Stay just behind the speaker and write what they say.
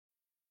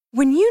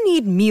When you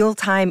need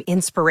mealtime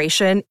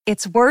inspiration,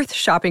 it's worth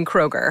shopping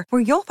Kroger,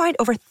 where you'll find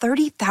over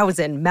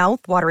 30,000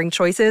 mouth-watering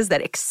choices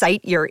that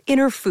excite your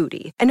inner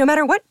foodie. And no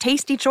matter what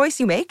tasty choice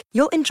you make,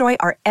 you'll enjoy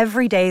our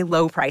everyday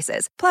low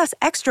prices, plus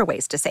extra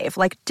ways to save,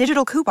 like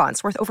digital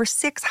coupons worth over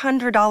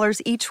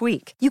 $600 each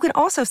week. You can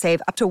also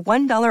save up to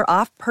 $1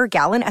 off per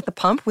gallon at the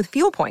pump with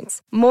fuel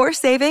points. More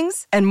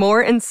savings and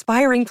more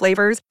inspiring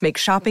flavors make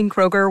shopping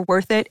Kroger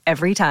worth it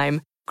every time.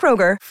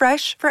 Kroger,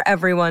 fresh for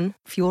everyone.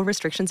 Fuel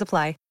restrictions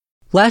apply.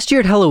 Last year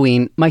at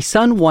Halloween, my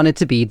son wanted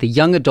to be the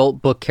young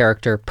adult book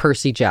character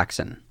Percy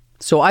Jackson.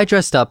 So I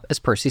dressed up as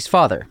Percy's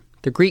father,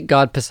 the Greek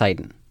god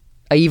Poseidon.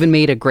 I even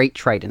made a great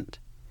trident.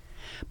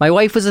 My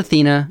wife was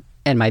Athena,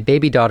 and my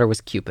baby daughter was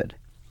Cupid.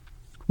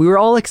 We were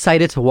all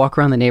excited to walk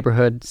around the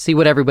neighborhood, see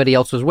what everybody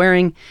else was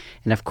wearing,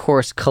 and of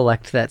course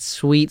collect that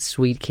sweet,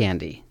 sweet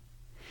candy.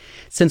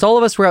 Since all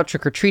of us were out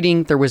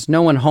trick-or-treating, there was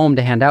no one home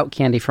to hand out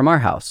candy from our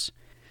house.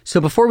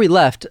 So before we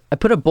left, I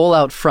put a bowl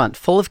out front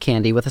full of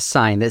candy with a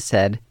sign that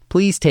said,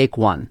 "Please take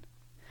one."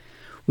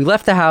 We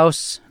left the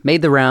house,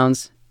 made the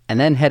rounds, and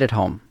then headed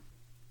home.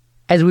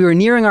 As we were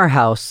nearing our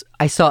house,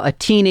 I saw a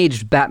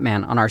teenaged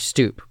Batman on our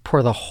stoop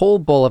pour the whole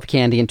bowl of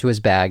candy into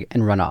his bag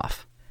and run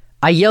off.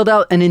 I yelled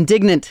out an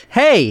indignant,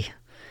 "Hey!"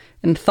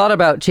 and thought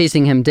about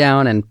chasing him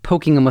down and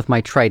poking him with my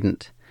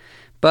trident.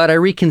 But I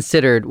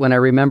reconsidered when I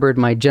remembered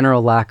my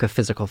general lack of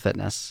physical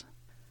fitness.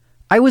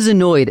 I was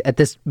annoyed at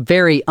this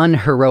very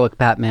unheroic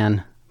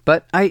Batman,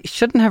 but I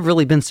shouldn't have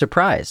really been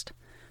surprised.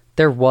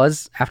 There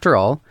was, after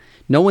all,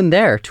 no one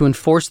there to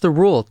enforce the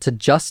rule to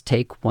just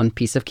take one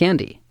piece of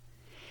candy.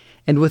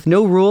 And with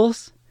no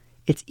rules,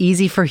 it's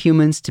easy for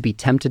humans to be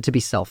tempted to be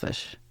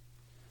selfish.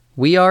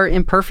 We are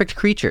imperfect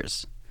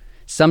creatures.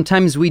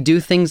 Sometimes we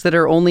do things that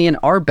are only in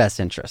our best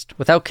interest,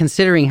 without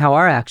considering how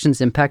our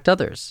actions impact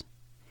others.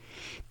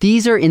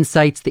 These are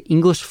insights the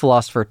English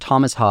philosopher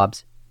Thomas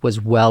Hobbes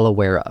was well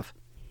aware of.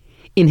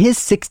 In his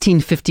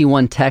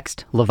 1651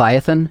 text,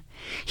 Leviathan,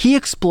 he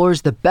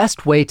explores the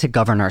best way to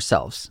govern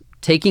ourselves,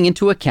 taking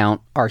into account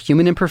our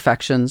human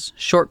imperfections,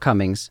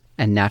 shortcomings,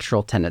 and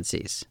natural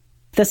tendencies.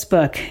 This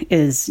book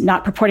is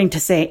not purporting to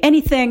say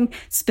anything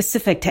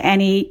specific to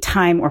any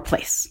time or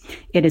place.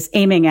 It is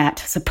aiming at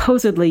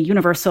supposedly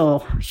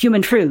universal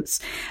human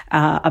truths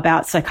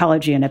about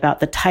psychology and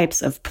about the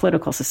types of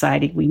political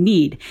society we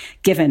need,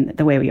 given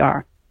the way we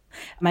are.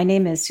 My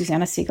name is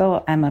Susanna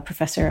Siegel. I'm a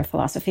professor of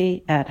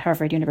philosophy at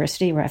Harvard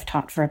University, where I've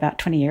taught for about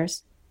 20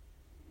 years.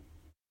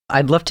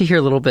 I'd love to hear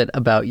a little bit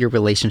about your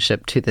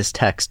relationship to this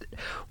text.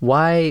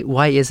 Why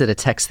is it a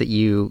text that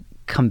you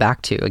come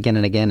back to again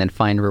and again and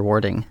find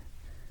rewarding?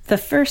 The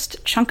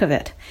first chunk of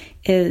it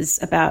is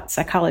about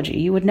psychology.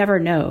 You would never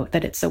know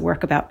that it's a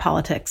work about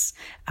politics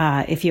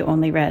if you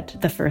only read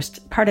the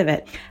first part of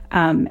it.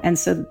 And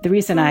so the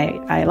reason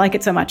I like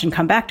it so much and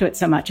come back to it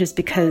so much is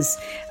because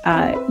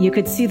you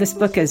could see this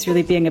book as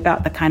really being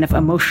about the kind of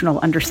emotional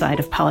underside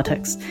of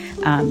politics.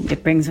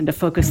 It brings into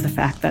focus the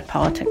fact that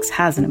politics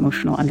has an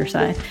emotional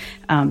underside.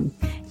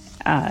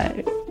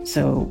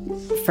 So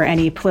for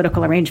any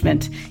political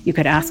arrangement, you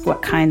could ask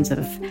what kinds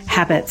of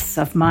habits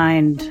of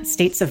mind,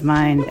 states of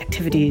mind,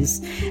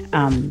 activities,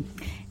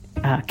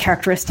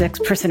 characteristics,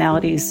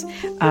 personalities,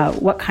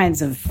 what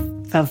kinds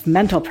of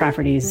mental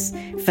properties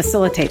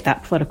facilitate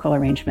that political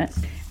arrangement.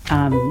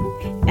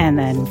 And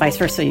then vice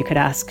versa, you could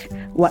ask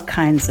what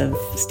kinds of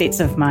states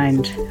of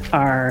mind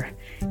are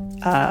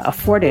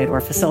afforded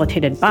or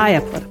facilitated by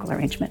a political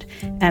arrangement.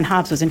 And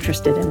Hobbes was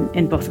interested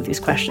in both of these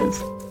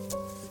questions.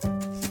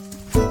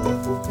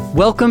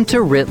 Welcome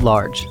to Writ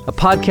Large, a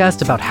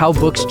podcast about how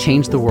books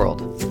change the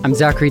world. I'm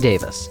Zachary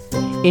Davis.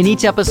 In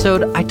each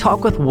episode, I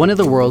talk with one of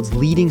the world's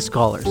leading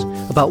scholars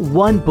about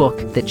one book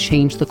that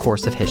changed the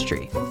course of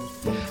history.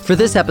 For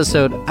this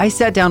episode, I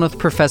sat down with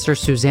Professor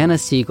Susanna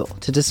Siegel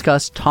to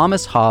discuss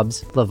Thomas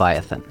Hobbes'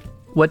 Leviathan.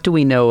 What do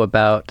we know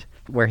about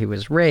where he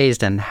was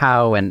raised and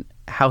how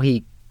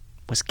he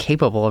was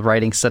capable of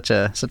writing such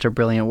a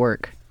brilliant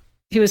work?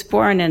 He was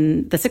born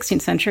in the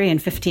 16th century in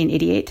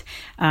 1588.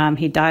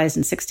 He dies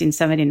in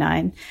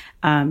 1679.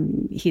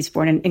 He's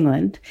born in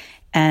England,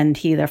 and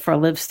he therefore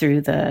lives through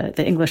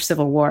the English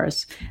Civil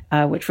Wars,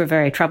 which were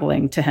very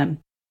troubling to him.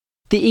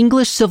 The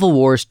English Civil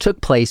Wars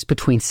took place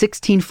between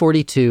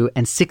 1642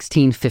 and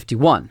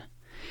 1651.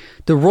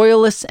 The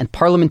Royalists and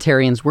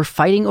Parliamentarians were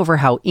fighting over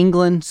how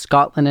England,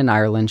 Scotland, and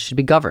Ireland should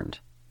be governed.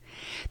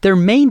 Their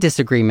main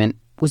disagreement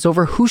was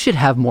over who should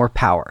have more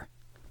power,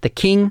 the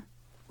king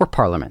or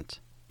Parliament.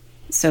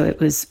 So it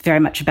was very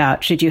much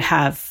about, should you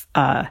have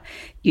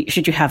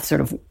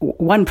sort of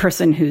one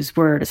person whose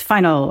word is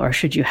final, or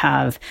should you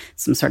have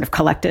some sort of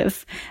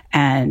collective?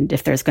 And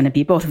if there's going to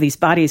be both of these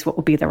bodies, what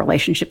will be the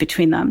relationship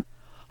between them?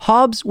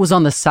 Hobbes was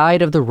on the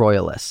side of the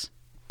Royalists.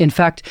 In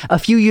fact, a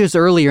few years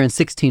earlier in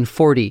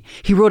 1640,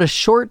 he wrote a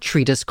short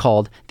treatise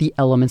called The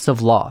Elements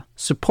of Law,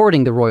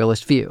 supporting the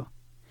Royalist view.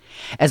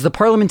 As the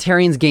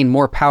parliamentarians gained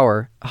more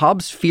power,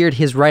 Hobbes feared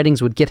his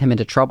writings would get him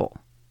into trouble.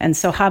 And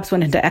so Hobbes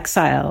went into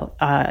exile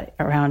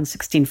around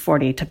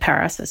 1640 to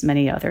Paris, as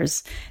many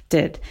others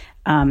did.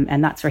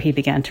 And that's where he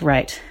began to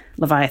write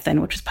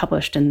Leviathan, which was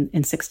published in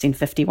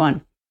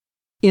 1651.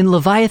 In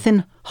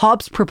Leviathan,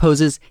 Hobbes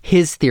proposes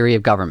his theory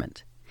of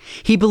government.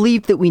 He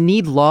believed that we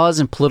need laws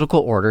and political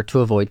order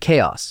to avoid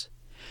chaos.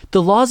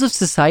 The laws of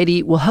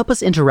society will help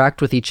us interact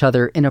with each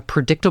other in a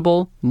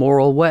predictable,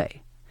 moral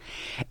way.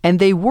 And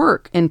they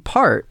work, in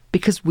part,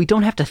 because we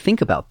don't have to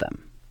think about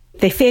them.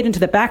 They fade into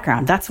the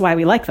background. That's why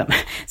we like them.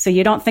 So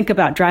you don't think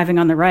about driving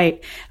on the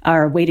right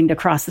or waiting to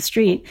cross the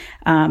street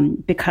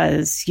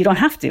because you don't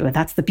have to. And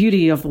that's the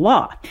beauty of the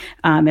law.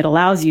 It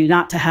allows you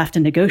not to have to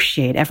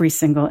negotiate every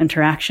single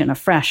interaction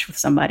afresh with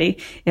somebody.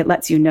 It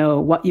lets you know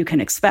what you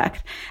can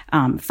expect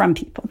from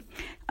people.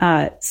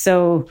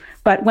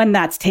 But when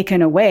that's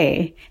taken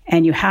away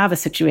and you have a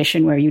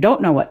situation where you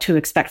don't know what to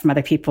expect from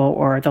other people,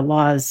 or the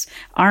laws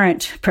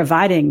aren't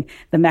providing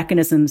the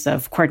mechanisms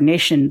of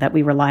coordination that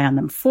we rely on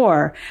them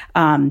for,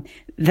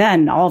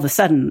 then all of a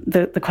sudden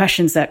the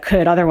questions that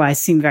could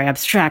otherwise seem very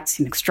abstract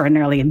seem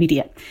extraordinarily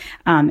immediate.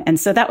 And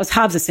so that was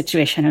Hobbes'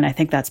 situation. And I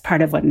think that's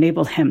part of what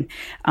enabled him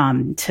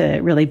to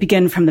really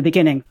begin from the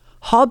beginning.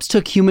 Hobbes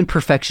took human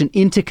perfection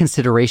into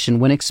consideration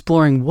when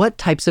exploring what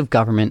types of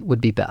government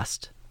would be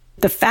best.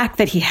 The fact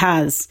that he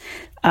has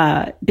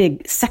a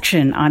big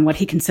section on what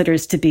he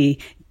considers to be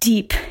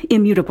deep,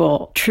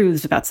 immutable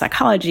truths about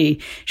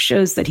psychology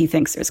shows that he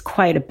thinks there's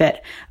quite a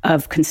bit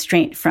of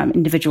constraint from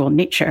individual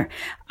nature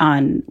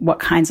on what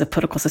kinds of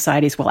political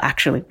societies will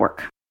actually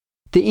work.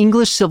 The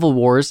English Civil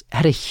Wars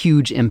had a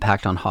huge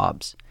impact on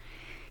Hobbes.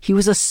 He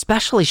was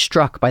especially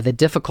struck by the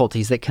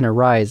difficulties that can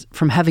arise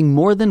from having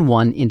more than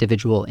one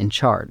individual in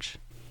charge.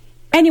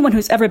 Anyone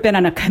who's ever been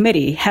on a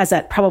committee has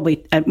at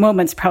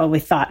moments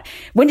thought,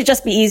 wouldn't it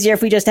just be easier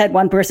if we just had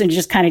one person to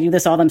just kind of do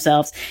this all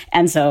themselves?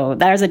 And so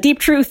there's a deep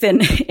truth in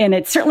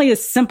it certainly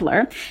is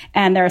simpler.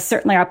 And there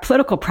certainly are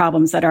political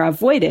problems that are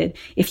avoided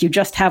if you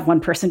just have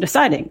one person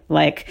deciding.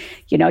 Like,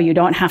 you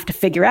don't have to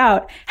figure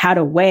out how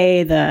to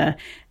weigh the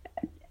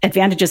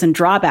advantages and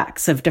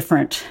drawbacks of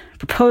different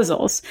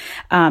proposals.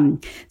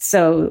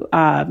 So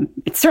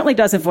it certainly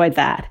does avoid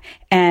that.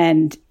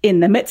 And in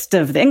the midst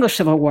of the English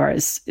Civil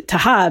Wars, to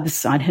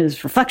Hobbes, on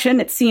his reflection,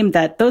 it seemed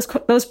that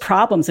those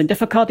problems and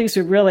difficulties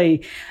were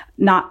really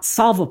not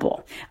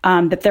solvable,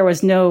 that there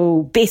was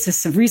no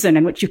basis of reason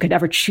in which you could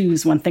ever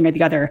choose one thing or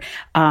the other,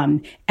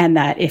 and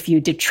that if you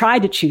did try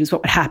to choose,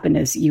 what would happen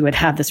is you would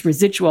have this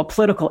residual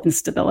political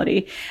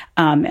instability.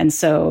 And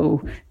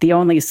so the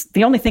only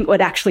thing that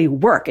would actually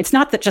work, it's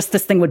not that just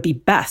this thing would be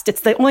best,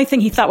 it's the only thing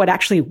he thought would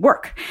actually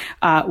work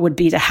would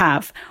be to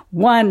have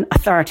one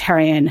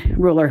authoritarian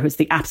ruler who's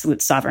the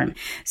absolute sovereign.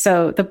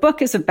 So the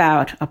book is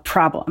about a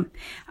problem,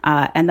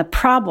 and the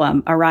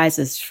problem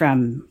arises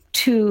from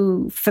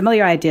two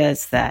familiar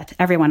ideas that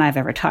everyone I've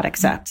ever taught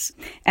accepts.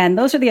 And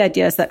those are the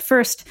ideas that,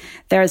 first,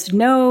 there's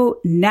no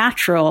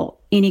natural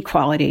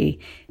inequality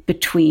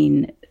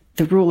between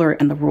the ruler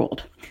and the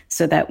ruled.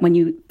 So that when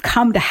you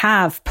come to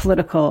have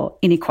political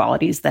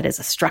inequalities, that is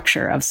a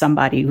structure of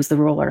somebody who's the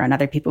ruler and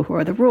other people who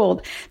are the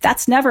ruled,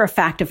 that's never a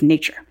fact of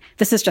nature.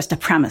 This is just a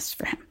premise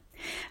for him.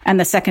 And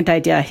the second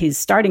idea he's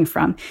starting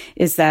from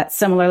is that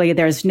similarly,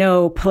 there's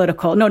no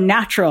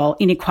natural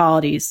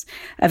inequalities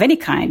of any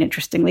kind,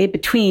 interestingly,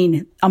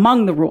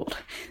 among the ruled.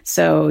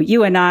 So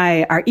you and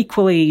I are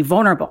equally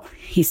vulnerable,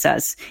 he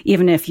says.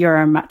 Even if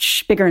you're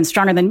much bigger and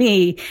stronger than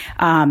me,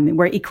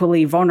 we're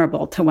equally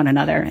vulnerable to one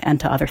another and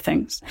to other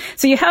things.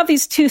 So you have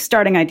these two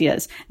starting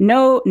ideas.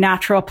 No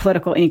natural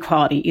political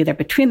inequality, either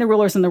between the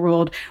rulers and the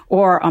ruled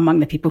or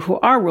among the people who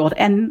are ruled.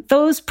 And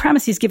those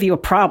premises give you a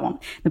problem.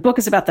 The book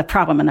is about the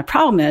problem. And the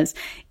problem is,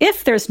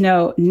 if there's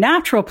no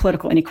natural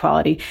political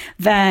inequality,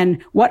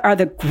 then what are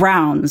the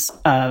grounds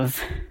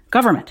of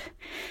government?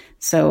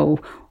 So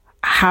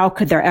how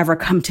could there ever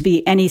come to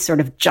be any sort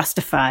of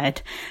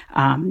justified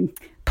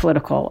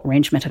political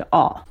arrangement at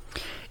all?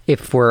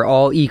 If we're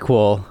all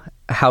equal,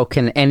 how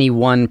can any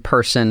one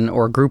person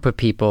or group of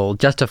people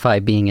justify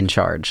being in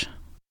charge?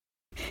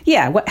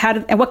 Yeah,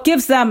 what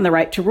gives them the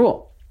right to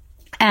rule?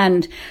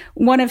 And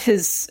one of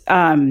his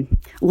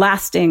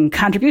lasting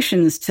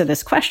contributions to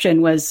this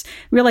question was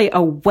really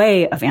a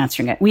way of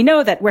answering it. We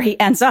know that where he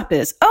ends up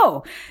is,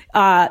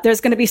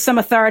 there's going to be some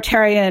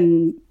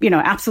authoritarian,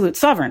 absolute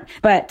sovereign.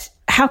 But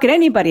how could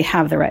anybody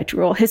have the right to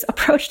rule? His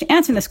approach to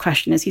answering this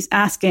question is he's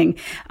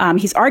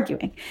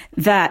arguing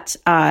that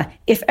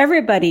if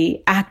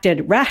everybody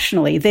acted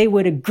rationally, they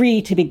would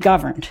agree to be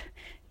governed.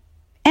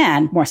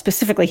 And more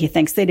specifically, he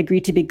thinks they'd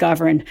agree to be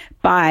governed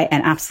by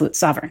an absolute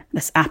sovereign,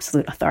 this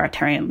absolute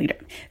authoritarian leader.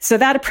 So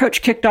that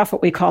approach kicked off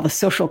what we call the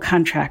social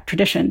contract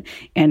tradition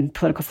in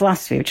political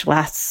philosophy, which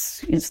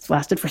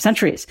lasted for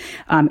centuries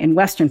in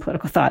Western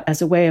political thought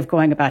as a way of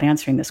going about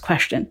answering this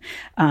question,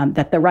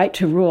 that the right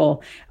to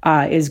rule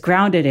is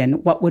grounded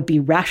in what would be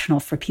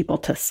rational for people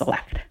to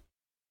select.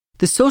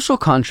 The social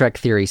contract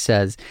theory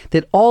says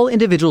that all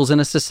individuals in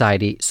a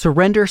society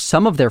surrender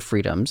some of their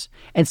freedoms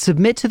and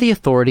submit to the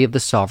authority of the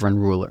sovereign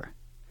ruler.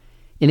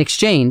 In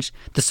exchange,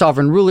 the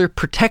sovereign ruler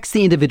protects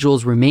the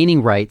individual's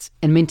remaining rights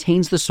and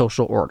maintains the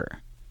social order.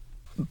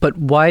 But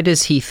why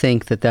does he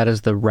think that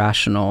is the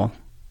rational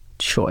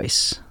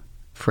choice?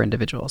 for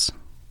individuals?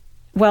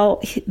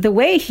 Well, the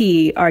way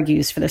he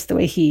argues for this, the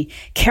way he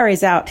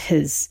carries out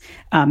his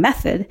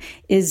method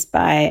is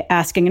by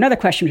asking another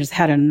question, which has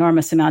had an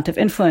enormous amount of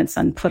influence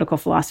on political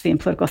philosophy and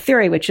political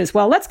theory, which is,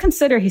 well, let's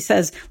consider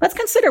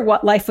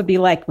what life would be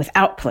like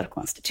without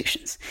political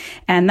institutions.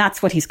 And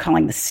that's what he's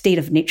calling the state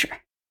of nature.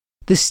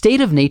 The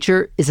state of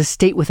nature is a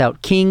state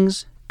without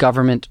kings,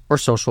 government, or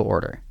social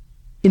order.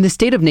 In the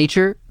state of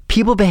nature,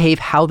 people behave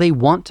how they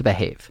want to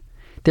behave.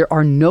 There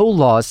are no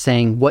laws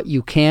saying what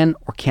you can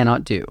or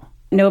cannot do.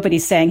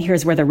 Nobody's saying,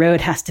 here's where the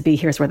road has to be,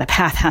 here's where the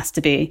path has to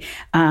be.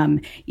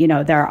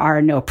 There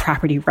are no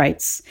property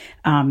rights.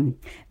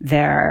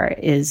 There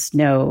is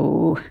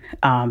no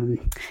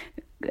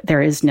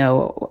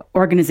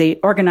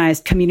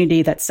organized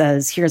community that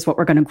says, here's what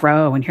we're going to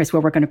grow, and here's where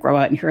we're going to grow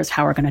it, and here's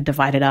how we're going to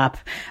divide it up.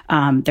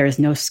 There's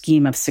no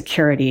scheme of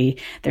security.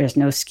 There's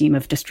no scheme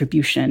of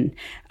distribution.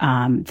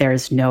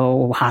 There's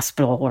no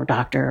hospital or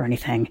doctor or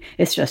anything.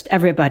 It's just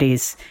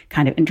everybody's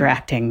kind of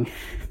interacting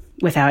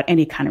without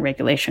any kind of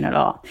regulation at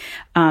all.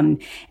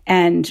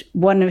 And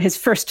one of his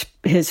first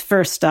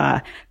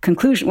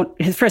conclusion,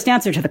 his first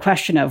answer to the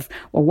question of,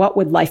 well, what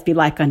would life be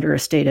like under a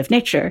state of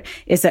nature,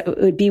 is that it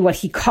would be what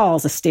he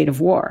calls a state of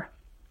war.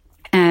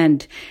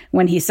 And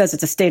when he says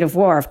it's a state of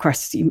war, of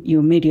course, you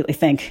immediately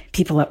think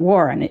people at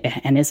war,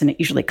 and isn't it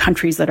usually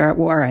countries that are at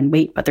war? And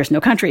wait, but there's no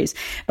countries.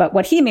 But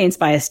what he means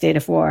by a state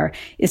of war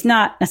is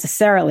not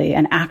necessarily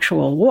an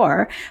actual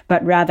war,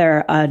 but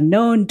rather a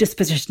known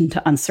disposition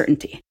to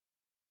uncertainty.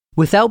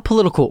 Without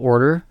political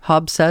order,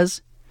 Hobbes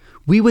says,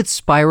 we would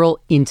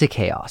spiral into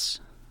chaos.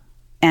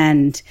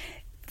 And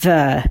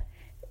the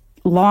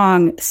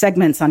long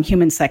segments on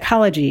human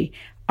psychology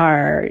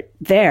are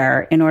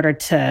there in order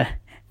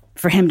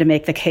for him to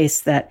make the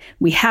case that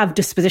we have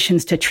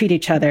dispositions to treat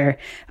each other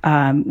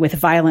with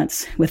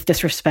violence, with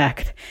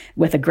disrespect,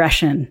 with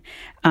aggression.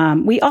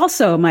 We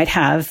also might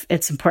have,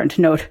 it's important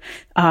to note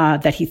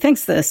that he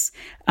thinks this,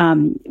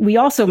 we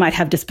also might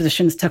have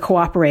dispositions to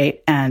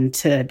cooperate and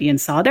to be in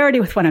solidarity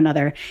with one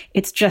another.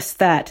 It's just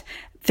that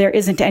there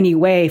isn't any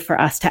way for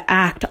us to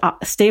act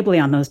stably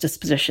on those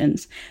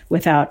dispositions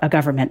without a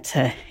government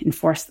to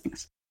enforce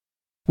things.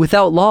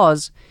 Without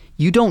laws,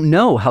 you don't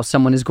know how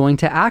someone is going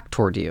to act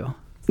toward you.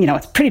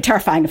 It's pretty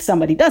terrifying if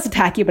somebody does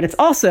attack you, but it's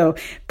also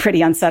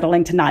pretty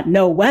unsettling to not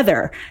know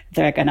whether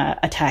they're going to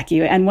attack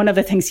you. And one of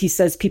the things he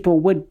says people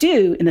would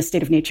do in the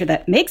state of nature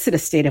that makes it a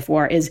state of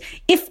war is,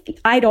 if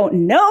I don't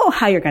know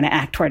how you're going to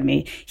act toward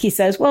me, he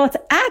says, well, it's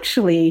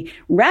actually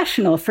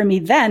rational for me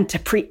then to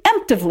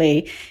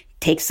preemptively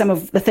take some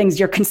of the things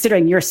you're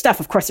considering your stuff.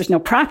 Of course, there's no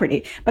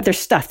property, but there's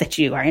stuff that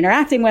you are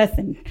interacting with,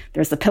 and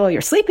there's the pillow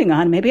you're sleeping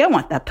on. Maybe I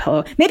want that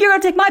pillow. Maybe you're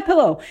going to take my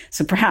pillow.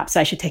 So perhaps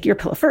I should take your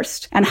pillow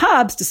first. And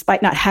Hobbes,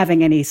 despite not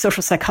having any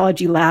social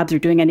psychology labs or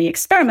doing any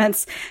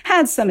experiments,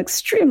 had some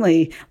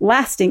extremely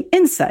lasting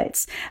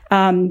insights.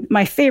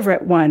 My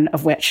favorite one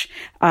of which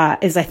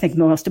is, I think, the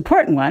most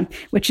important one,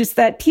 which is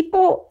that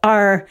people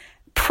are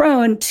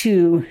prone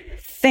to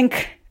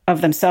think of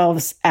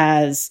themselves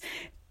as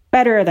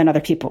better than other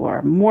people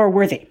or more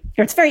worthy.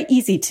 It's very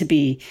easy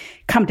to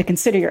come to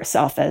consider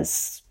yourself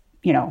as,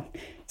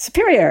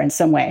 superior in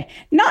some way,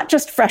 not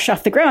just fresh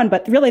off the ground,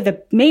 but really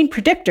the main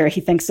predictor he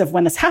thinks of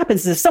when this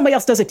happens is if somebody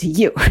else does it to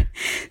you.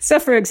 So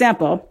for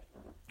example,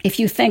 if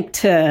you think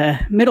to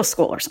middle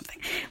school or something,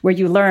 where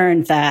you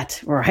learn that,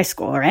 or high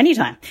school or any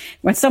time,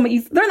 when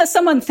you learn that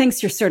someone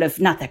thinks you're sort of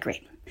not that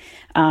great,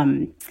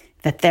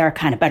 that they're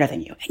kind of better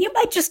than you. And you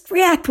might just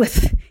react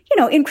with,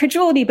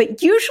 incredulity,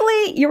 but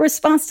usually your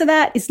response to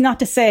that is not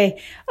to say,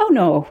 oh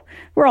no,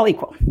 we're all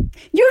equal.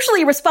 Usually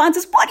your response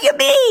is, what do you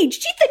mean?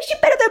 She thinks she's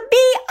better than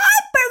me.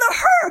 I'm better than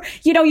her.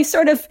 You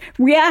sort of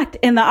react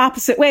in the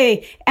opposite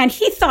way. And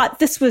he thought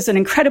this was an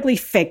incredibly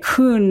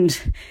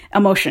fecund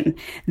emotion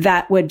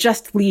that would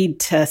just lead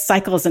to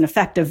cycles and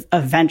effect of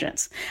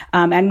vengeance.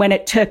 And when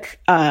it took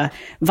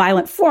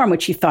violent form,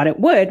 which he thought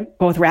it would,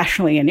 both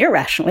rationally and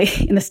irrationally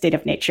in the state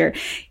of nature,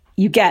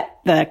 you get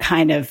the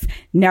kind of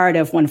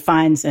narrative one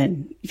finds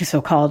in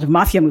so-called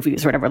mafia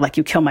movies or whatever, like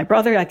you kill my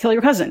brother, I kill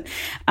your cousin.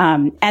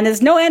 And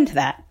there's no end to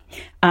that.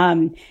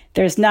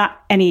 There's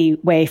not any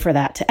way for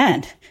that to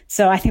end.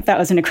 So I think that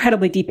was an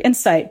incredibly deep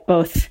insight,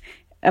 both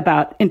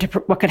about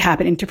what could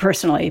happen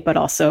interpersonally, but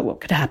also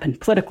what could happen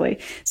politically.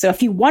 So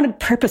if you wanted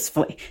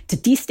purposefully to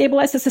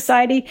destabilize a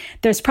society,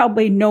 there's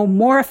probably no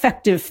more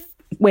effective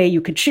way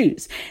you could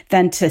choose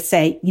than to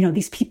say,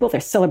 these people,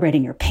 they're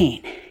celebrating your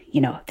pain.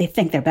 They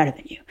think they're better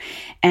than you.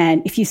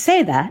 And if you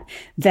say that,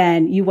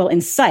 then you will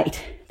incite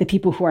the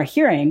people who are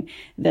hearing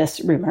this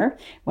rumor,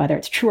 whether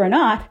it's true or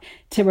not,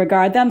 to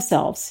regard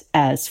themselves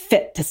as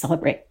fit to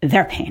celebrate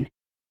their pain.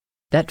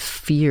 That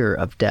fear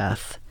of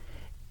death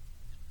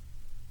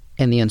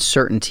and the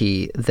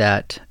uncertainty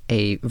that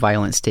a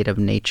violent state of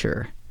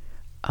nature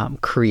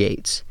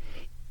creates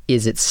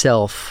is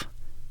itself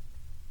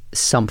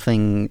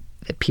something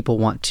that people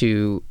want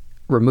to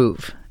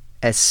remove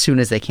as soon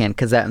as they can,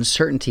 because that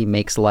uncertainty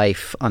makes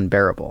life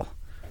unbearable.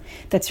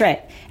 That's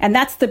right. And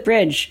that's the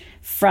bridge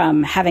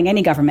from having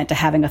any government to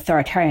having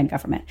authoritarian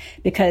government,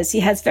 because he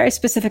has very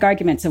specific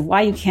arguments of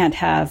why you can't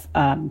have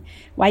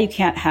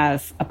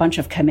a bunch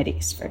of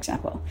committees, for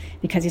example.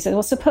 Because he said,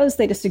 well, suppose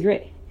they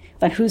disagree,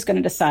 then who's going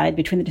to decide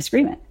between the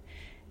disagreement?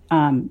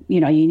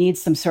 You need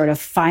some sort of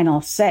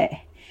final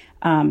say.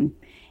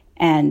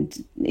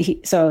 And he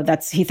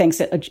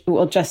thinks it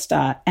will just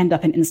end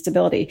up in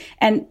instability.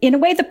 And in a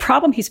way, the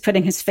problem he's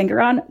putting his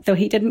finger on, though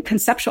he didn't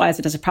conceptualize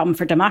it as a problem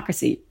for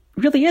democracy,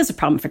 really is a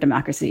problem for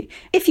democracy.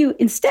 If you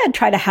instead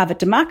try to have a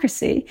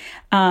democracy,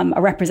 a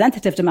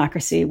representative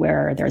democracy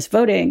where there's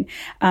voting,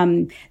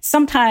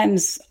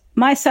 sometimes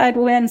my side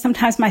will win,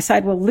 sometimes my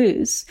side will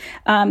lose.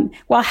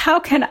 Well, how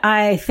can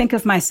I think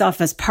of myself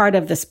as part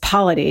of this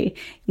polity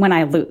when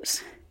I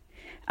lose?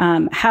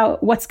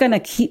 What's going to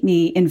keep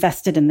me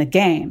invested in the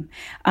game?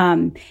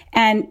 And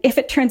if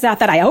it turns out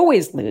that I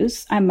always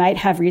lose, I might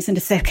have reason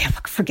to say, okay,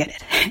 look, forget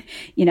it.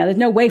 There's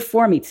no way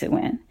for me to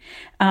win.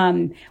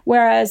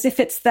 Whereas if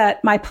it's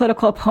that my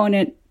political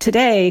opponent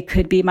today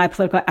could be my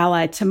political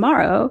ally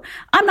tomorrow,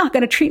 I'm not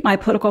going to treat my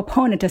political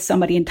opponent as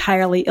somebody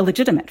entirely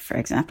illegitimate, for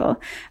example.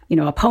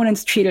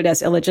 Opponents treated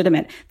as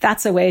illegitimate.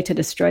 That's a way to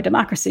destroy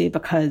democracy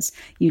because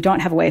you don't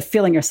have a way of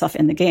feeling yourself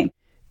in the game.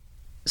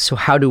 So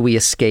how do we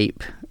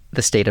escape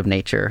the state of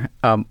nature?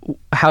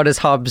 How does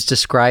Hobbes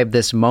describe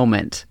this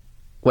moment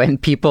when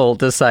people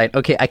decide,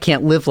 okay, I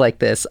can't live like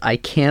this. I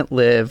can't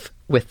live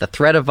with the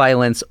threat of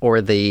violence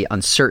or the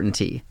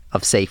uncertainty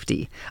of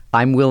safety.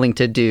 I'm willing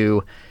to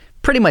do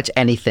pretty much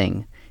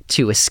anything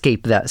to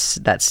escape that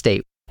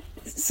state.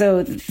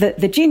 So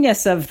the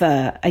genius of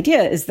the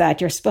idea is that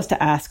you're supposed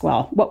to ask,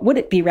 well, what would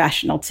it be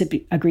rational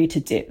to agree to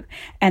do?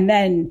 And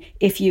then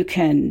if you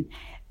can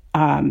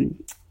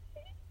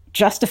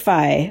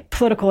justify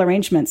political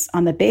arrangements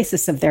on the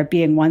basis of there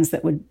being ones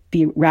that would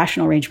be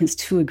rational arrangements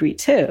to agree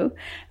to,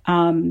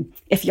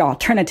 if the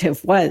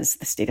alternative was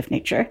the state of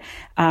nature,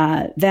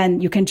 then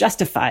you can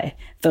justify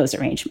those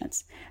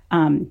arrangements.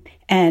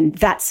 And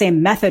that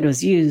same method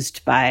was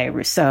used by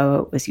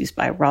Rousseau, it was used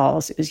by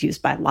Rawls, it was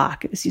used by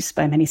Locke, it was used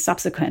by many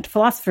subsequent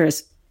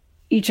philosophers,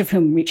 each of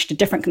whom reached a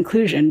different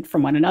conclusion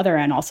from one another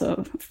and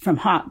also from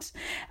Hobbes.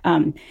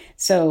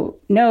 So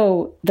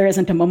no, there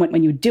isn't a moment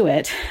when you do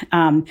it,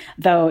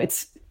 though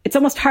it's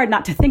almost hard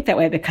not to think that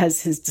way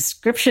because his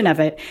description of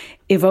it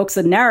evokes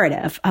a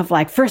narrative of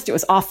like, first it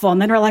was awful,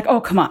 and then we're like, oh,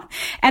 come on.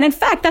 And in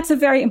fact, that's a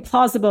very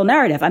implausible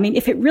narrative. I mean,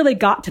 if it really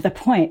got to the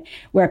point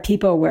where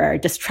people were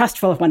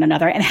distrustful of one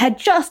another and had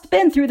just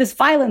been through this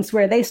violence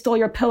where they stole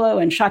your pillow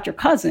and shot your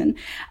cousin,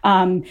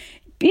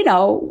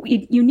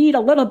 you need a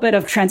little bit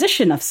of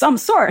transition of some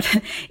sort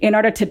in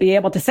order to be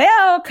able to say,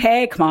 oh,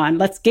 okay, come on,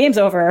 game's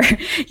over.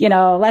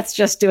 Let's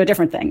just do a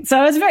different thing.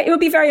 So it would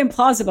be very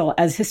implausible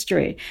as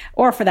history,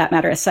 or for that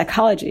matter, as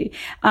psychology.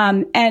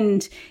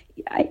 And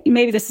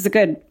maybe this is a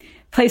good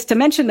place to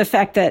mention the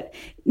fact that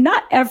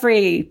not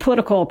every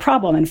political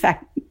problem, in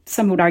fact,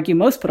 some would argue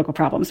most political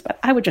problems, but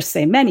I would just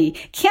say many,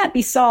 can't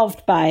be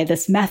solved by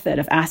this method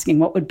of asking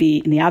what would be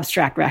in the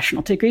abstract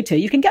rational to agree to.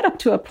 You can get up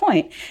to a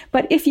point,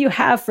 but if you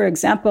have, for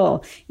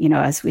example,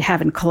 as we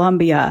have in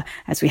Colombia,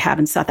 as we have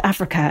in South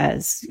Africa,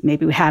 as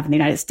maybe we have in the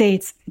United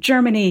States,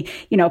 Germany,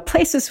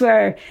 places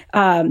where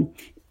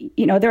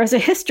there is a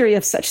history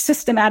of such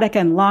systematic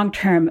and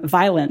long-term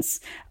violence,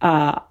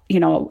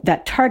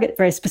 that target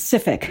very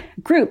specific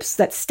groups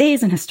that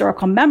stays in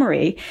historical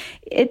memory.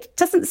 It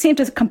doesn't seem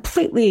to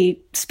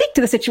completely speak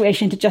to the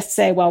situation to just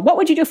say, well, what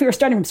would you do if we were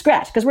starting from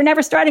scratch? Because we're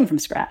never starting from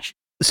scratch.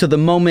 So the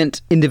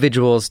moment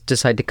individuals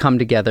decide to come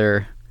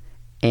together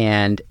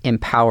and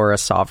empower a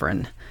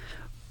sovereign,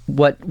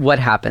 what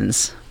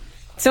happens?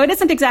 So it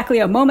isn't exactly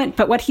a moment,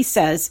 but what he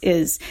says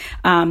is,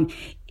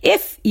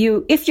 if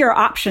your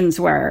options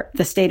were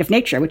the state of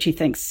nature, which he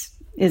thinks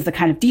is the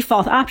kind of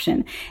default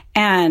option,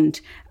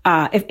 and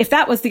if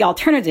that was the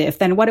alternative,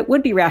 then what it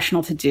would be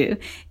rational to do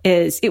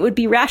is it would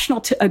be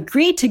rational to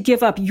agree to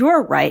give up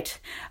your right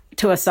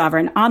to a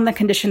sovereign on the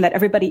condition that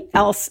everybody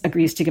else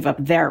agrees to give up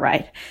their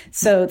right.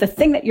 So the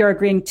thing that you're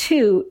agreeing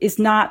to is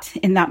not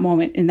in that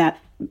moment, in that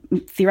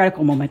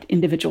theoretical moment,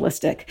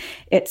 individualistic.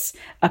 It's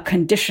a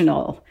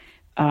conditional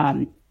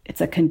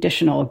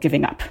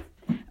giving up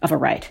of a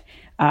right.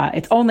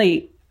 It's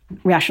only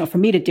rational for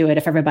me to do it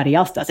if everybody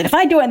else does it. If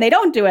I do it and they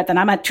don't do it, then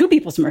I'm at two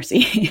people's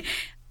mercy.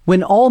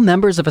 When all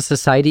members of a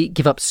society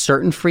give up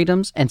certain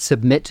freedoms and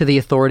submit to the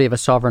authority of a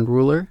sovereign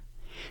ruler,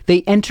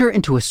 they enter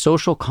into a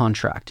social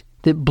contract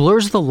that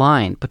blurs the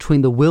line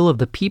between the will of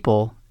the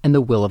people and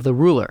the will of the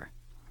ruler.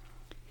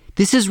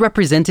 This is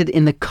represented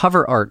in the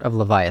cover art of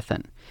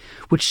Leviathan,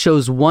 which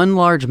shows one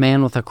large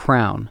man with a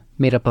crown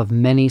made up of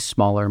many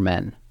smaller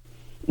men.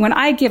 When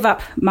I give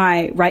up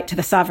my right to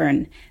the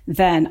sovereign,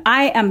 then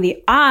I am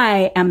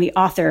the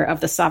author of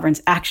the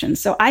sovereign's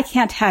actions. So I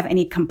can't have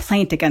any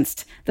complaint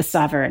against the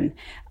sovereign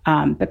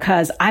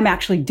because I'm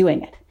actually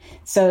doing it.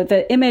 So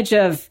the image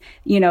of,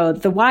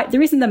 the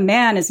reason the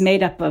man is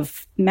made up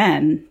of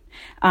men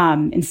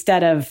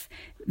instead of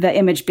the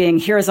image being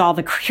here's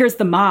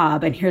the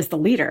mob and here's the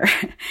leader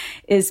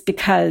is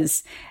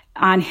because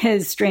on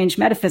his strange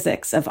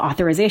metaphysics of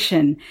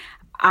authorization,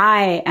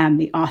 I am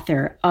the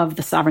author of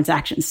the sovereign's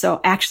actions.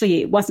 So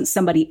actually, it wasn't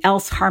somebody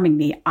else harming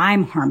me.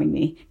 I'm harming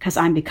me because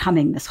I'm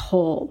becoming this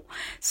whole.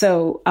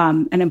 So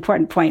an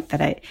important point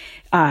that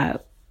I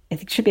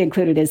think should be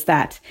included is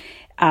that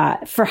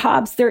for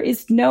Hobbes, there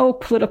is no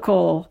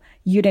political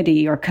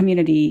unity or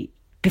community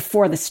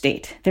before the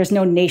state. There's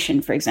no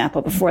nation, for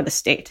example, before the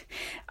state.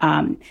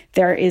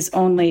 There's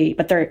only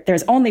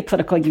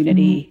political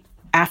unity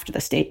after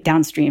the state,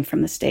 downstream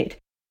from the state.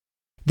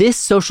 This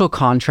social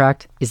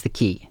contract is the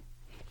key.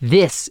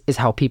 This is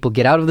how people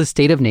get out of the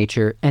state of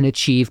nature and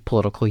achieve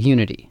political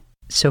unity.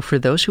 So for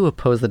those who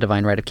oppose the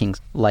divine right of kings,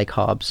 like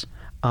Hobbes,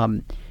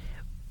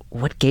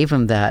 what gave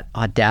him that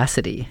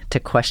audacity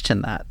to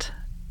question that?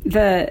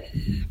 The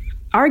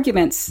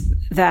arguments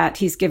that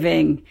he's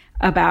giving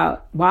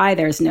about why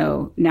there's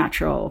no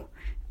natural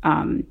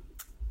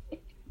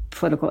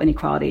political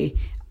inequality,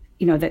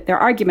 that there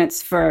are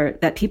arguments for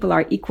that people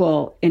are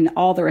equal in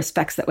all the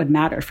respects that would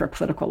matter for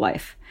political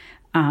life.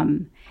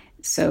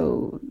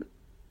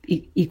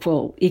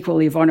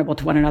 Equally vulnerable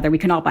to one another. We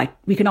can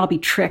all be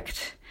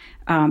tricked.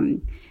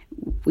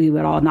 We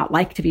would all not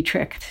like to be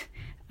tricked.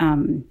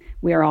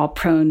 We are all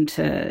prone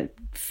to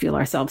feel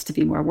ourselves to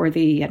be more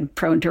worthy and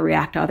prone to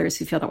react to others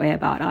who feel that way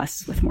about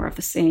us with more of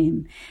the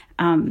same.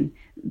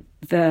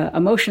 The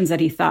emotions that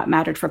he thought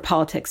mattered for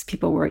politics,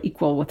 people were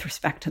equal with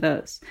respect to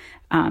those.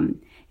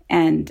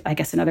 And I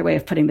guess another way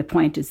of putting the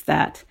point is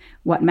that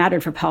what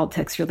mattered for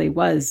politics really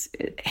was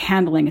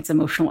handling its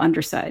emotional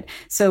underside.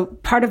 So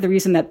another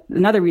reason that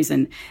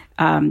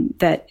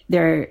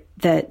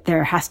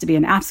there has to be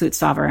an absolute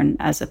sovereign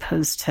as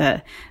opposed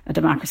to a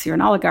democracy or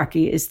an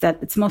oligarchy is that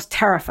it's most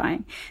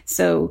terrifying.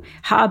 So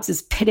Hobbes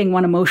is pitting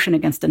one emotion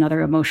against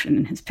another emotion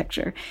in his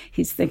picture.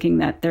 He's thinking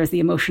that there's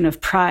the emotion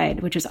of pride,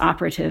 which is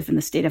operative in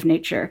the state of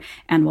nature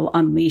and will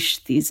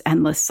unleash these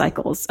endless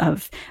cycles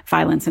of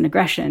violence and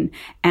aggression.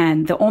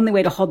 And the only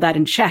way to hold that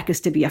in check is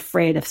to be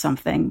afraid of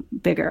something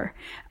bigger.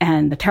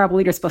 And the terrible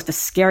leader is supposed to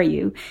scare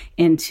you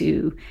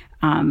into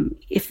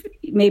if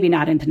maybe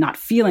not into not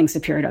feeling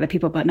superior to other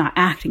people, but not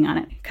acting on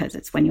it, because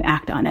it's when you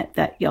act on it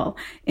that you'll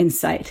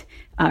incite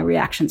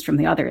reactions from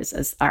the others,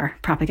 as our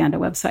propaganda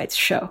websites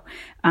show.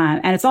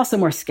 And it's also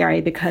more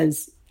scary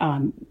because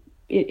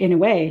in a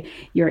way,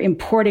 you're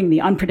importing the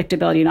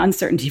unpredictability and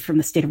uncertainty from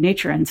the state of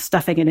nature and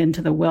stuffing it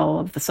into the will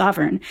of the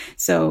sovereign.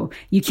 So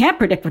you can't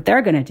predict what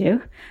they're going to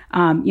do.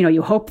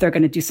 You hope they're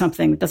going to do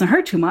something that doesn't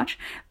hurt too much,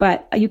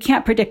 but you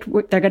can't predict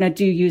what they're going to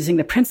do using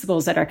the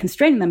principles that are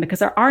constraining them, because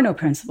there are no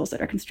principles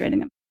that are constraining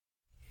them.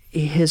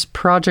 His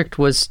project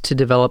was to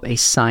develop a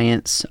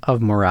science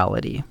of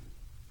morality,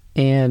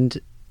 and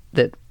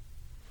that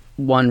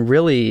one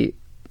really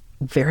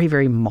very,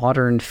 very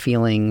modern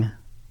feeling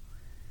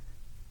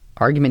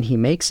argument he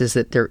makes is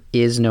that there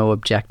is no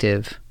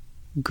objective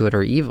good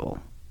or evil.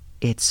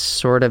 It's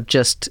sort of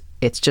just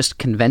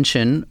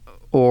convention,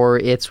 or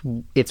it's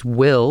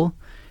will,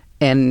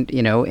 and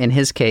in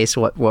his case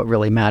what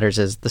really matters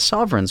is the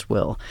sovereign's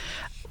will.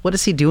 What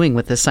is he doing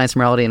with this science of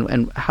morality,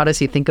 and how does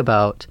he think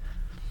about,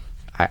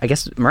 I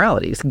guess,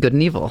 morality, good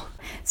and evil?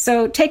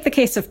 So take the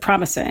case of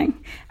promising.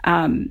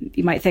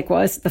 You might think,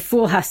 well, the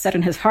fool has said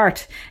in his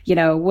heart,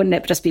 wouldn't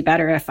it just be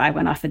better if I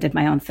went off and did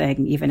my own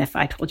thing, even if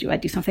I told you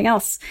I'd do something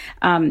else?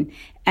 And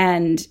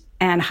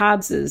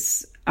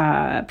Hobbes's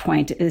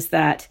point is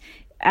that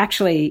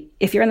actually,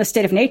 if you're in the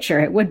state of nature,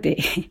 it would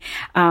be.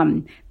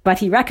 But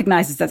he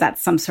recognizes that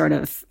that's some sort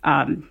of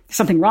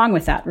something wrong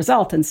with that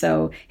result. And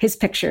so his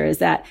picture is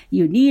that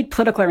you need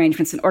political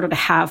arrangements in order to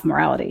have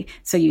morality.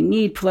 So you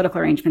need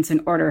political arrangements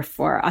in order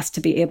for us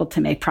to be able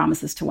to make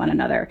promises to one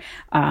another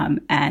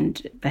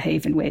and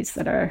behave in ways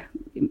that are,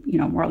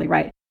 morally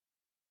right.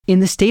 In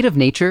the state of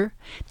nature,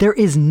 there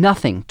is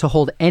nothing to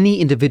hold any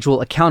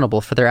individual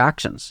accountable for their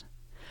actions.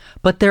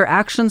 But their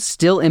actions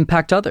still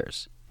impact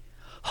others.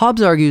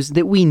 Hobbes argues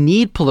that we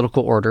need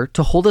political order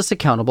to hold us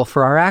accountable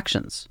for our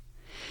actions.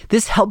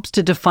 This helps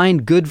to define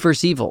good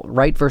versus evil,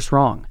 right versus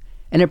wrong,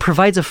 and it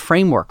provides a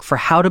framework for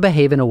how to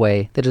behave in a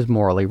way that is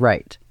morally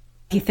right.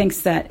 He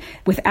thinks that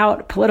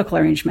without political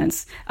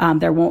arrangements,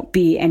 there won't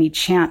be any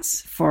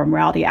chance for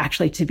morality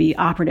actually to be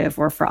operative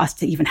or for us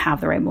to even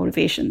have the right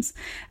motivations.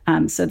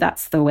 So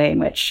that's the way in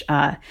which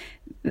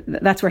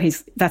that's where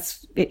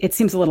it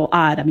seems a little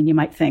odd. I mean, you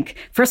might think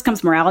first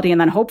comes morality,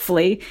 and then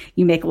hopefully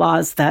you make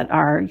laws that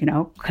are,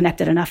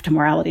 connected enough to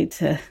morality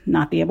to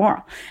not be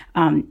immoral.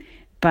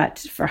 But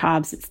for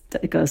Hobbes,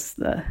 it goes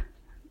the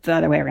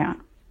other way around.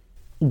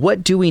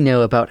 What do we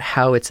know about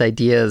how its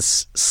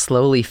ideas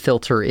slowly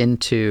filter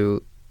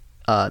into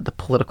the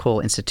political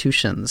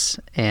institutions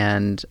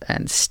and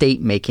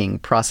state-making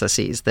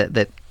processes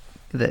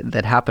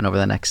that happen over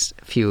the next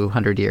few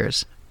hundred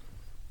years?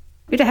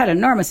 It had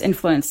enormous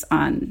influence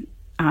on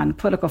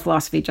political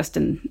philosophy just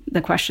in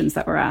the questions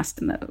that were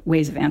asked and the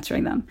ways of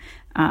answering them.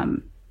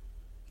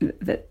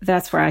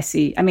 that's where I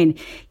see. I mean,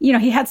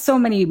 he had so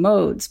many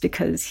modes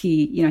because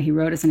he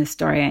wrote as an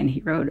historian,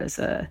 he wrote as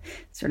a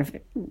sort of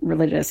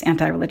religious,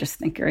 anti-religious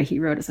thinker, he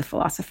wrote as a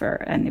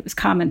philosopher, and it was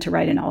common to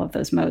write in all of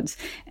those modes.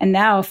 And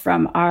now,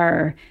 from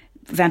our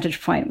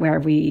vantage point, where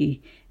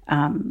we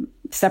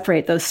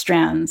separate those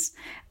strands,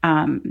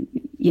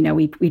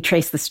 we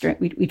trace the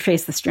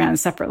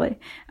strands separately.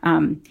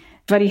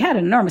 But he had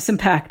an enormous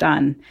impact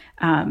on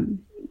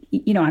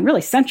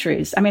really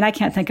centuries. I mean, I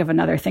can't think of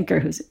another thinker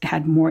who's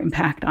had more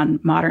impact on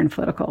modern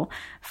political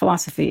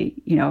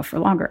philosophy, for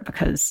longer,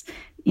 because,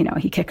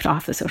 he kicked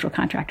off the social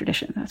contract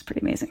tradition. That's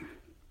pretty amazing.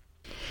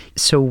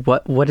 So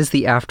what is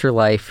the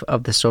afterlife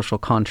of the social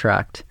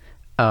contract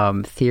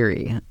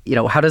theory?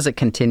 How does it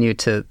continue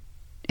to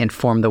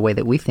inform the way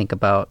that we think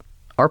about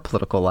our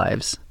political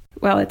lives?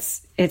 Well,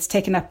 it's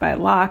taken up by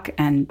Locke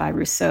and by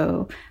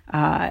Rousseau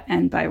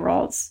and by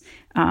Rawls,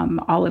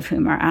 all of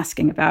whom are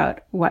asking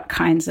about what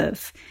kinds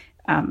of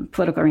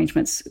political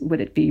arrangements would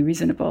it be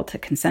reasonable to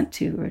consent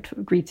to or to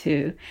agree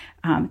to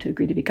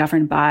be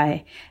governed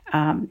by,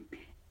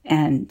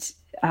 and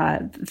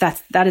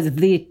that is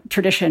the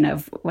tradition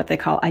of what they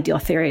call ideal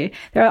theory.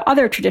 There are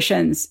other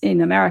traditions in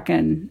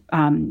American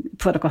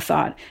political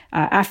thought.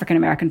 African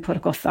American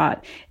political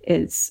thought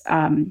is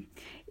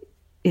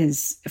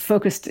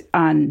focused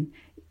on,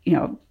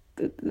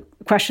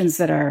 questions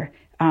that are,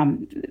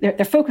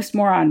 they're focused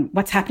more on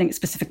what's happening at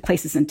specific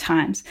places and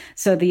times.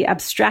 So the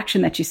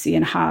abstraction that you see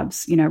in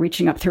Hobbes,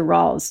 reaching up through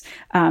Rawls,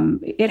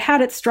 it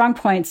had its strong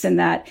points in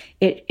that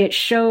it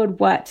showed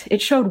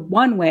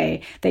one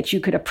way that you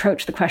could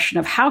approach the question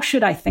of how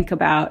should I think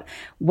about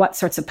what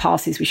sorts of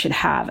policies we should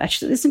have.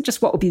 Actually, it isn't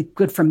just what would be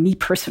good for me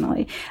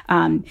personally,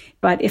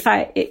 but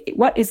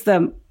what is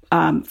the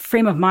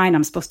frame of mind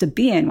I'm supposed to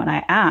be in when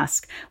I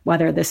ask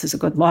whether this is a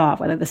good law,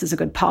 whether this is a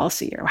good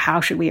policy, or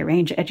how should we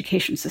arrange an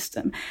education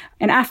system.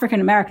 In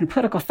African-American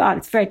political thought,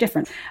 it's very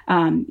different.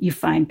 You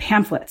find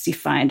pamphlets, you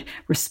find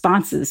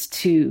responses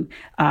to,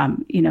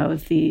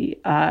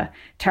 the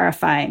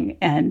terrifying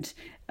and,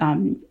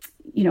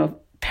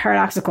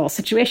 paradoxical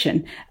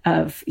situation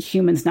of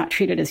humans not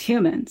treated as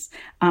humans,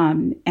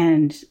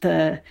 and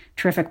the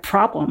terrific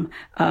problem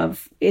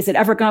of, is it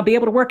ever going to be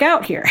able to work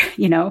out here?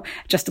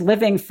 Just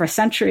living for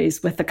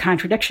centuries with the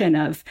contradiction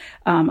of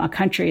a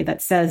country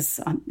that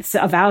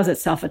avows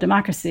itself a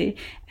democracy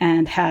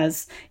and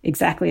has,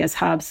 exactly as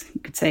Hobbes,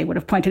 you could say, would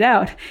have pointed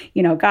out,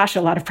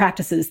 a lot of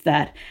practices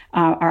that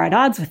are at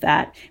odds with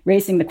that,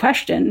 raising the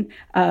question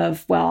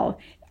of, well,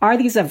 are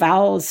these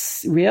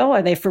avowals real?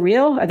 Are they for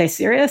real? Are they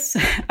serious?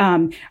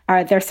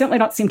 They certainly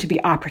don't seem to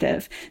be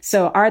operative.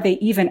 So are they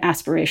even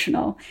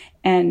aspirational?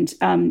 And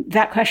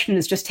that question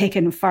is just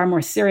taken far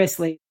more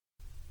seriously.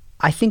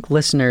 I think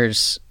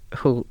listeners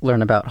who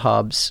learn about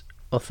Hobbes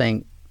will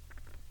think,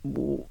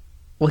 well,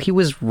 he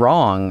was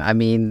wrong. I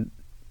mean,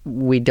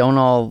 we don't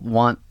all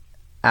want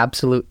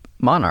absolute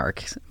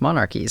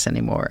monarchies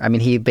anymore. I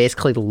mean, he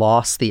basically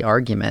lost the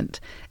argument,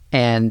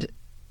 and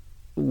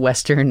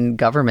Western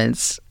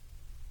governments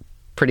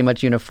pretty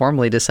much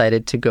uniformly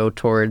decided to go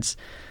towards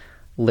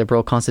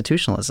liberal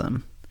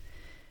constitutionalism.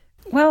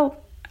 Well,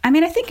 I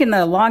mean, I think in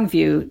the long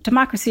view,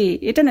 democracy,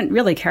 it didn't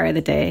really carry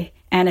the day,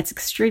 and it's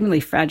extremely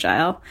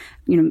fragile.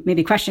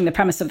 Maybe questioning the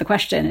premise of the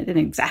question, it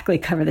didn't exactly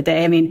cover the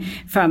day. I mean,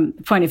 from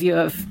the point of view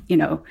of,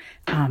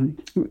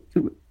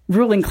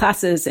 ruling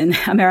classes in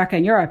America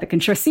and Europe, it can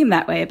sure seem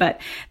that way,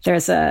 but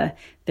there's a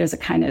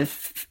kind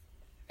of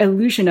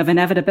illusion of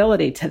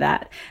inevitability to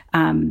that,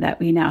 that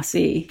we now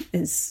see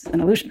is an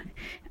illusion.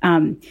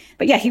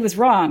 But yeah, he was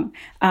wrong.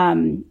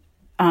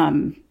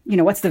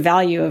 What's the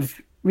value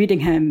of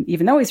reading him,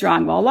 even though he's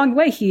wrong? Well, along the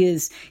way, he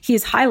is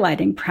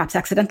highlighting, perhaps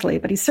accidentally,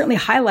 but he's certainly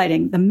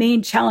highlighting the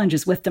main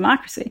challenges with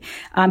democracy.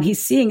 He's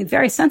seeing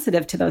very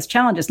sensitive to those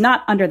challenges,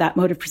 not under that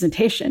mode of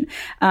presentation,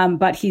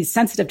 but he's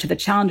sensitive to the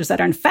challenges that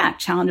are in fact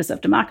challenges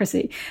of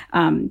democracy.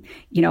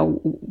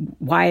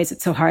 Why is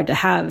it so hard to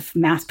have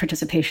mass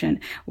participation?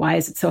 Why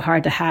is it so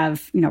hard to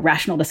have,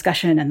 rational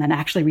discussion and then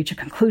actually reach a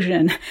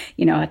conclusion?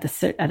 At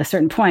a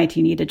certain point,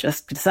 you need to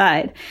just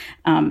decide.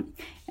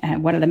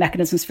 And what are the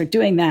mechanisms for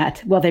doing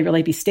that? Will they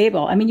really be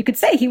stable? I mean, you could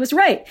say he was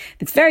right.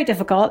 It's very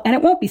difficult and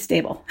it won't be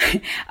stable.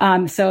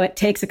 So it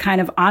takes a kind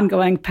of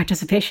ongoing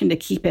participation to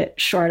keep it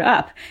shored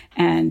up.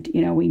 And,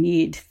 we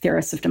need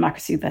theorists of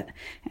democracy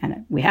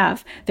and we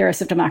have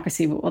theorists of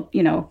democracy will,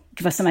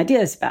 give us some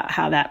ideas about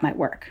how that might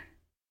work.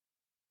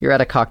 You're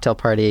at a cocktail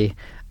party.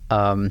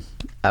 A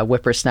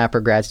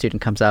whippersnapper grad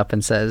student comes up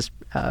and says,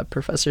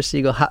 Professor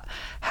Siegel,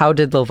 how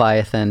did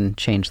Leviathan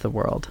change the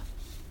world?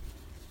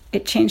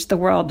 It changed the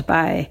world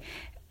by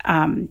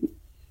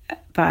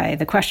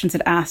the questions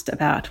it asked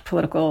about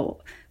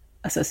political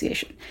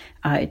association.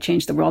 It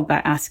changed the world by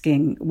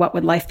asking, what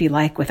would life be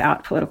like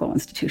without political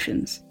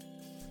institutions?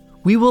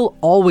 We will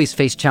always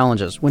face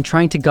challenges when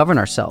trying to govern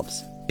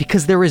ourselves,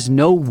 because there is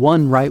no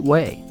one right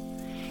way.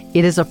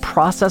 It is a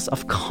process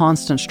of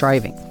constant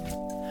striving.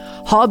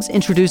 Hobbes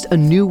introduced a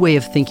new way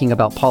of thinking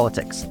about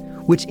politics,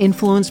 which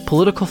influenced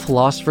political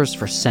philosophers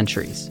for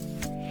centuries.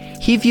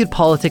 He viewed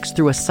politics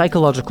through a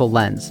psychological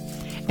lens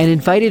and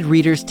invited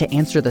readers to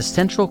answer the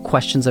central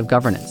questions of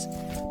governance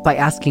by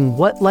asking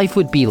what life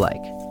would be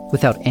like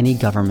without any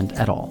government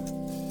at all.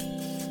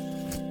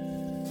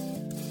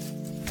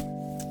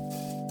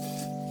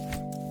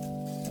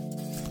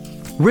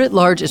 Writ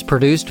Large is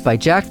produced by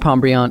Jack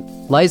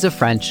Pombriant, Liza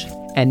French,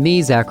 and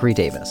me, Zachary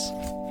Davis.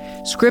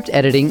 Script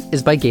editing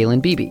is by Galen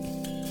Beebe.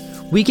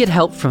 We get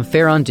help from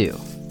Fair Undo.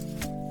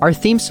 Our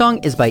theme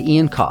song is by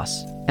Ian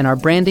Koss, and our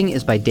branding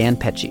is by Dan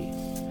Pecci.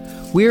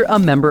 We're a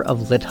member of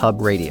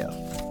LitHub Radio.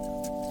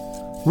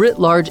 Writ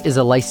Large is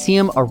a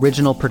Lyceum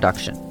original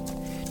production.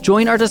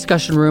 Join our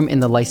discussion room in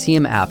the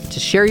Lyceum app to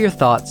share your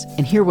thoughts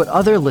and hear what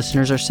other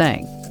listeners are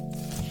saying.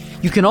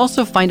 You can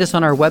also find us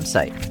on our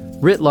website,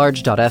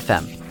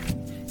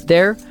 writlarge.fm.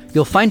 There,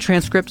 you'll find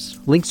transcripts,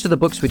 links to the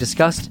books we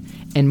discussed,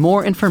 and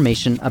more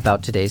information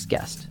about today's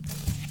guest.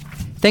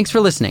 Thanks for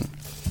listening.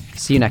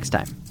 See you next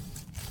time.